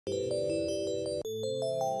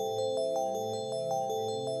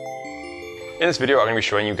In this video, I'm going to be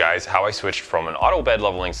showing you guys how I switched from an auto bed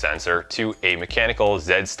leveling sensor to a mechanical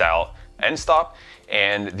Z-style end stop,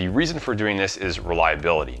 and the reason for doing this is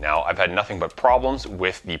reliability. Now, I've had nothing but problems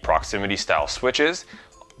with the proximity style switches.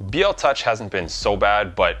 BL Touch hasn't been so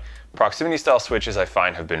bad, but proximity style switches I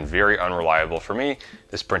find have been very unreliable for me.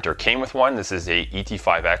 This printer came with one. This is a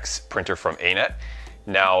ET5X printer from ANET.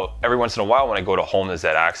 Now, every once in a while when I go to home the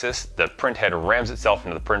Z-axis, the print head rams itself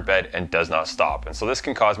into the print bed and does not stop. And so this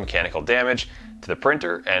can cause mechanical damage to the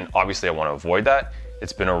printer, and obviously I want to avoid that.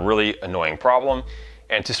 It's been a really annoying problem.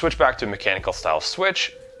 And to switch back to a mechanical style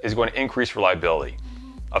switch is going to increase reliability.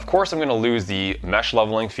 Of course, I'm going to lose the mesh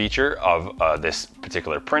leveling feature of this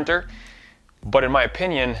particular printer, but in my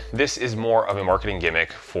opinion, this is more of a marketing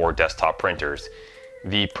gimmick for desktop printers.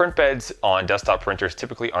 The print beds on desktop printers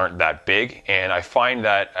typically aren't that big, and I find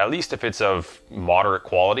that at least if it's of moderate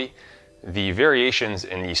quality, the variations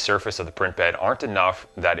in the surface of the print bed aren't enough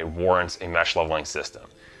that it warrants a mesh leveling system.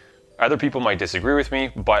 Other people might disagree with me,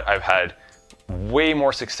 but I've had way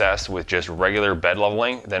more success with just regular bed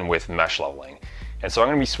leveling than with mesh leveling. And so I'm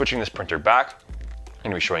going to be switching this printer back. I'm going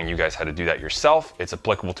to be showing you guys how to do that yourself. It's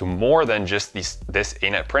applicable to more than just this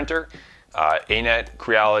ANET printer. ANET,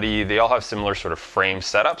 Creality, they all have similar sort of frame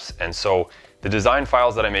setups, and so the design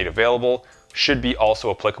files that I made available should be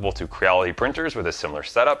also applicable to Creality printers with a similar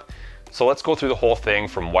setup. So let's go through the whole thing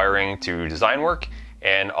from wiring to design work,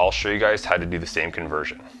 and I'll show you guys how to do the same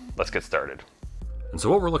conversion. Let's get started. And so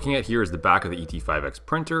what we're looking at here is the back of the ET5X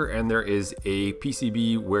printer, and there is a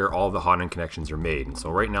PCB where all the hot end connections are made. And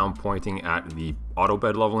so right now I'm pointing at the auto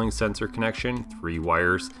bed leveling sensor connection, 3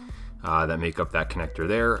 wires that make up that connector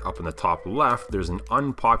there. Up in the top left, there's an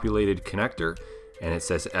unpopulated connector, and it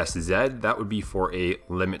says SZ. That would be for a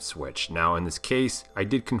limit switch. Now in this case, I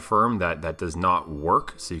did confirm that that does not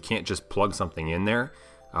work, so you can't just plug something in there.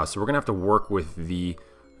 So we're gonna have to work with the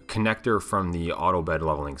connector from the auto bed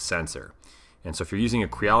leveling sensor. And so if you're using a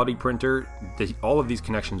Creality printer, all of these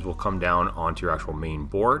connections will come down onto your actual main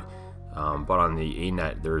board. But on the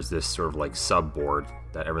ANET, there's this sort of like sub board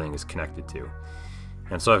that everything is connected to.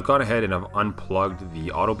 And so I've gone ahead and I've unplugged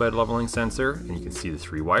the auto bed leveling sensor, and you can see the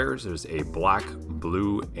 3 wires. There's a black,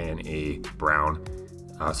 blue, and a brown.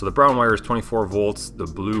 So the brown wire is 24 volts, the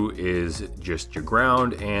blue is just your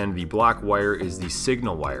ground, and the black wire is the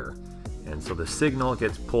signal wire. And so the signal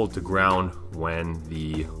gets pulled to ground when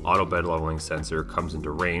the auto bed leveling sensor comes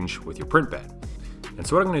into range with your print bed. And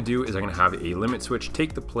so what I'm going to do is I'm going to have a limit switch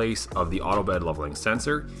take the place of the auto bed leveling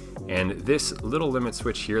sensor. And this little limit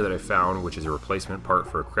switch here that I found, which is a replacement part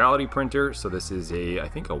for a Creality printer. So this is I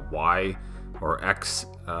think a Y or X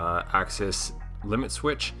axis limit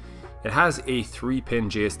switch. It has a 3-pin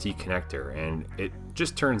JST connector, and it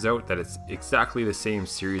just turns out that it's exactly the same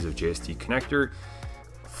series of JST connector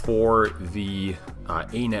for the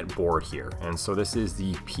ANET board here. And so this is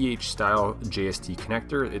the PH style JST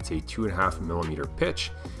connector. It's a 2.5mm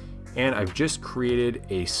pitch, and I've just created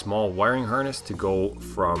a small wiring harness to go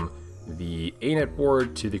from the ANET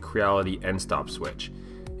board to the Creality end stop switch.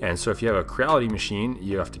 And so if you have a Creality machine,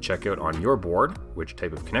 you have to check out on your board which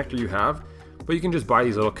type of connector you have, but you can just buy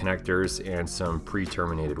these little connectors and some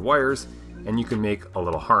pre-terminated wires, and you can make a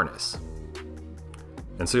little harness.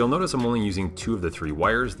 And so you'll notice I'm only using 2 of the 3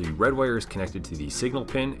 wires. The red wire is connected to the signal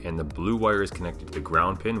pin, and the blue wire is connected to the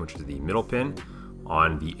ground pin, which is the middle pin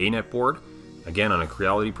on the ANET board. Again, on a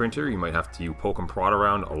Creality printer, you might have to poke and prod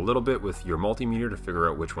around a little bit with your multimeter to figure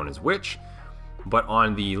out which one is which. But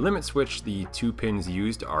on the limit switch, the 2 pins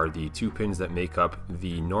used are the 2 pins that make up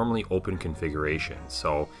the normally open configuration.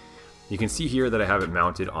 So you can see here that I have it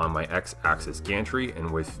mounted on my X-axis gantry,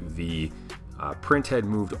 and with the print head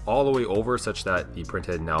moved all the way over such that the print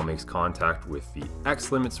head now makes contact with the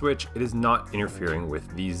X limit switch, it is not interfering with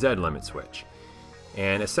the Z limit switch.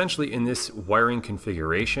 And essentially in this wiring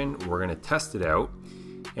configuration, we're going to test it out.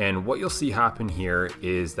 And what you'll see happen here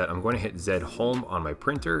is that I'm going to hit Z home on my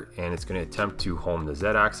printer, and it's going to attempt to home the Z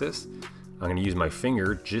axis. I'm going to use my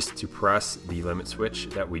finger just to press the limit switch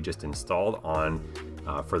that we just installed on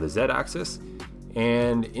for the Z axis.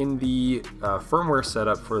 And in the firmware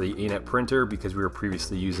setup for the ANET printer, because we were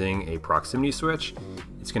previously using a proximity switch,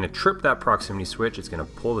 it's going to trip that proximity switch. It's going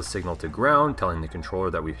to pull the signal to ground, telling the controller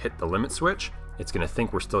that we've hit the limit switch. It's going to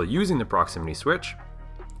think we're still using the proximity switch.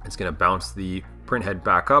 It's going to bounce the print head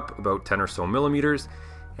back up about 10 or so millimeters,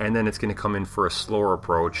 and then it's going to come in for a slower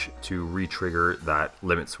approach to re-trigger that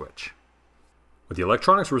limit switch. With the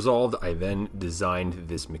electronics resolved, I then designed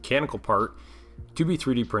this mechanical part to be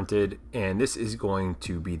 3D printed, and this is going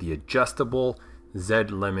to be the adjustable Z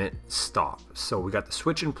limit stop. So we got the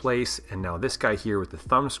switch in place, and now this guy here with the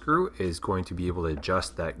thumb screw is going to be able to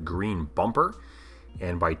adjust that green bumper.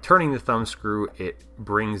 And by turning the thumb screw, it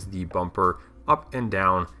brings the bumper up and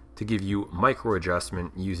down to give you micro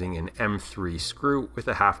adjustment using an M3 screw with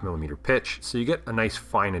a 0.5 millimeter pitch. So you get a nice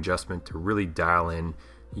fine adjustment to really dial in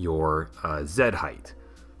your Z height.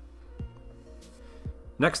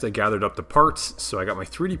 Next, I gathered up the parts. So I got my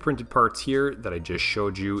 3D printed parts here that I just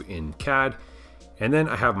showed you in CAD. And then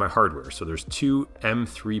I have my hardware. So there's two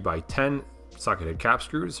M3x10 socket head cap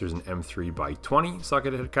screws. There's an M3x20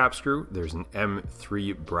 socket head cap screw. There's an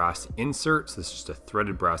M3 brass insert. So this is just a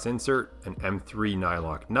threaded brass insert, an M3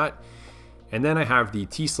 nylock nut. And then I have the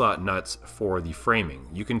T-slot nuts for the framing.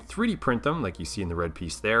 You can 3D print them like you see in the red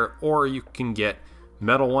piece there, or you can get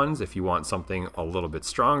metal ones if you want something a little bit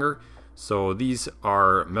stronger. So these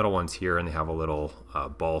are metal ones here, and they have a little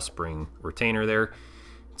ball spring retainer there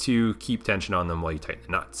to keep tension on them while you tighten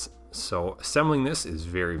the nuts. So assembling this is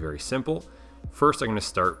very, very simple. First, I'm going to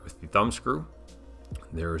start with the thumb screw.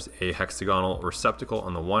 There's a hexagonal receptacle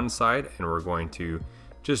on the one side, and we're going to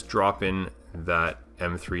just drop in that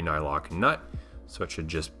M3 nylock nut. So it should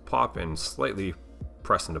just pop and slightly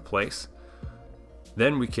press into place.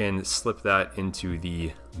 Then we can slip that into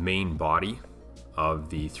the main body of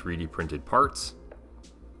the 3D printed parts.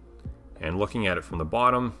 And looking at it from the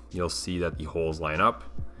bottom, you'll see that the holes line up.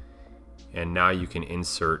 And now you can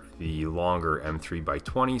insert the longer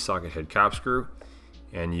M3x20 socket head cap screw,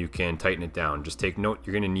 and you can tighten it down. Just take note,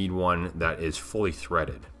 you're going to need one that is fully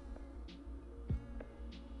threaded.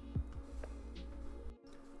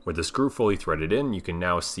 With the screw fully threaded in, you can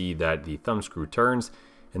now see that the thumb screw turns,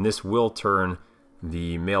 and this will turn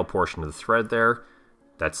the male portion of the thread there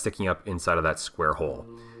that's sticking up inside of that square hole.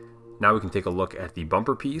 Now we can take a look at the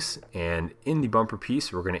bumper piece, and in the bumper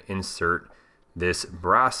piece we're going to insert this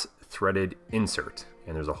brass threaded insert,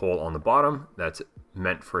 and there's a hole on the bottom that's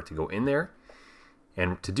meant for it to go in there.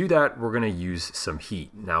 And to do that, we're going to use some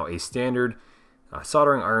heat. Now, a standard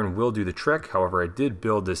soldering iron will do the trick. However, I did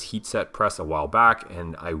build this heat set press a while back,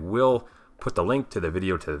 and I will put the link to the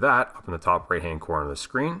video to that up in the top right hand corner of the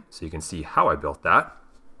screen so you can see how I built that.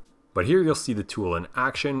 But here you'll see the tool in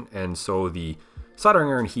action, and so the soldering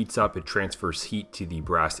iron heats up, it transfers heat to the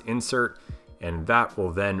brass insert, and that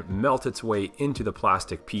will then melt its way into the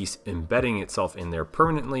plastic piece, embedding itself in there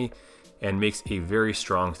permanently, and makes a very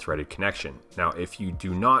strong threaded connection. Now, if you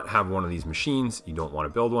do not have one of these machines, you don't want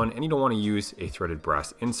to build one, and you don't want to use a threaded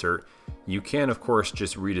brass insert, you can of course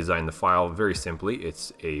just redesign the file very simply.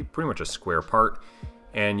 It's pretty much a square part,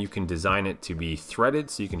 and you can design it to be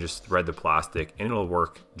threaded, so you can just thread the plastic and it'll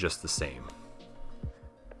work just the same.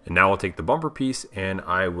 And now I'll take the bumper piece and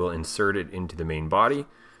I will insert it into the main body.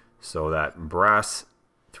 So that brass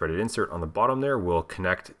threaded insert on the bottom there will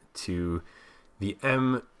connect to the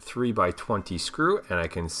M3x20 screw, and I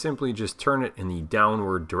can simply just turn it in the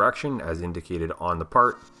downward direction as indicated on the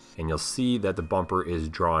part, and you'll see that the bumper is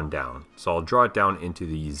drawn down. So I'll draw it down into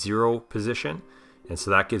the 0 position, and so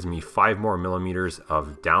that gives me 5 more millimeters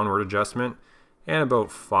of downward adjustment and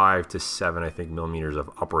about 5 to 7, I think, millimeters of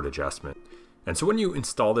upward adjustment. And so when you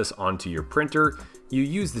install this onto your printer, you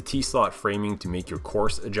use the T-slot framing to make your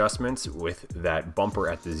coarse adjustments with that bumper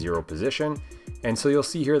at the 0 position. And so you'll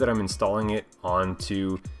see here that I'm installing it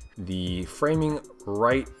onto the framing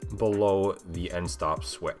right below the end stop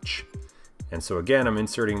switch. And so again, I'm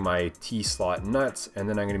inserting my T-slot nuts, and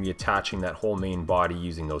then I'm going to be attaching that whole main body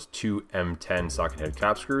using those two M10 socket head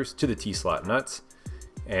cap screws to the T-slot nuts.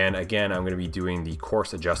 And again, I'm going to be doing the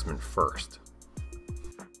coarse adjustment first.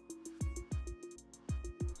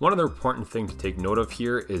 One other important thing to take note of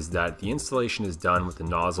here is that the installation is done with the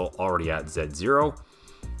nozzle already at Z0.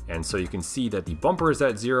 And so you can see that the bumper is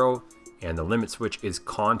at 0 and the limit switch is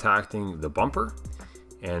contacting the bumper.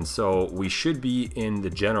 And so we should be in the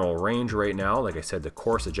general range right now. Like I said, the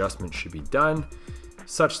coarse adjustment should be done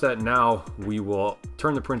such that now we will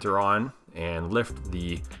turn the printer on and lift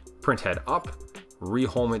the print head up,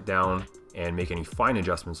 rehome it down, and make any fine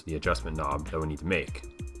adjustments to the adjustment knob that we need to make.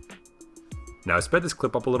 Now I sped this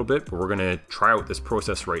clip up a little bit, but we're gonna try out this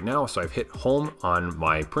process right now. So I've hit home on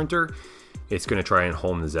my printer. It's gonna try and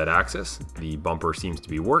home the Z axis. The bumper seems to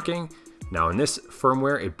be working. Now in this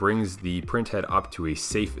firmware, it brings the print head up to a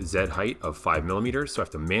safe Z height of 5 millimeters. So I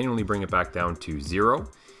have to manually bring it back down to 0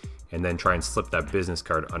 and then try and slip that business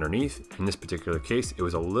card underneath. In this particular case, it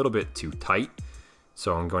was a little bit too tight.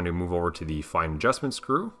 So I'm going to move over to the fine adjustment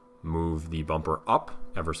screw, move the bumper up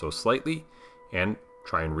ever so slightly, and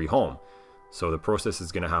try and rehome. So the process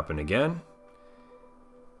is going to happen again.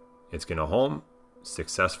 It's going to home,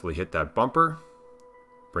 successfully hit that bumper,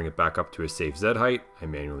 bring it back up to a safe Z height. I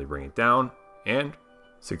manually bring it down, and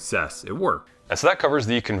success, it worked. And so that covers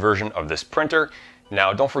the conversion of this printer.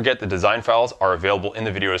 Now don't forget the design files are available in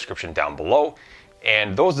the video description down below.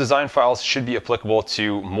 And those design files should be applicable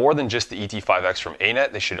to more than just the ET5X from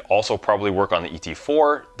ANET. They should also probably work on the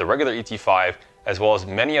ET4, the regular ET5, as well as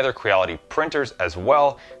many other Creality printers as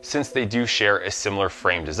well, since they do share a similar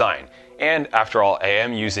frame design. And after all, I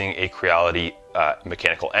am using a Creality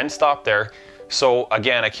mechanical end stop there. So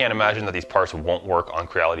again, I can't imagine that these parts won't work on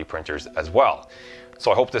Creality printers as well.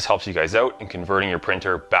 So I hope this helps you guys out in converting your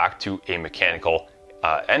printer back to a mechanical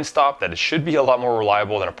end stop that should be a lot more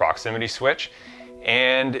reliable than a proximity switch.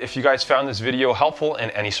 And if you guys found this video helpful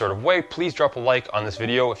in any sort of way, please drop a like on this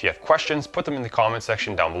video. If you have questions, put them in the comment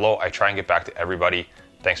section down below. I try and get back to everybody.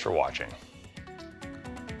 Thanks for watching.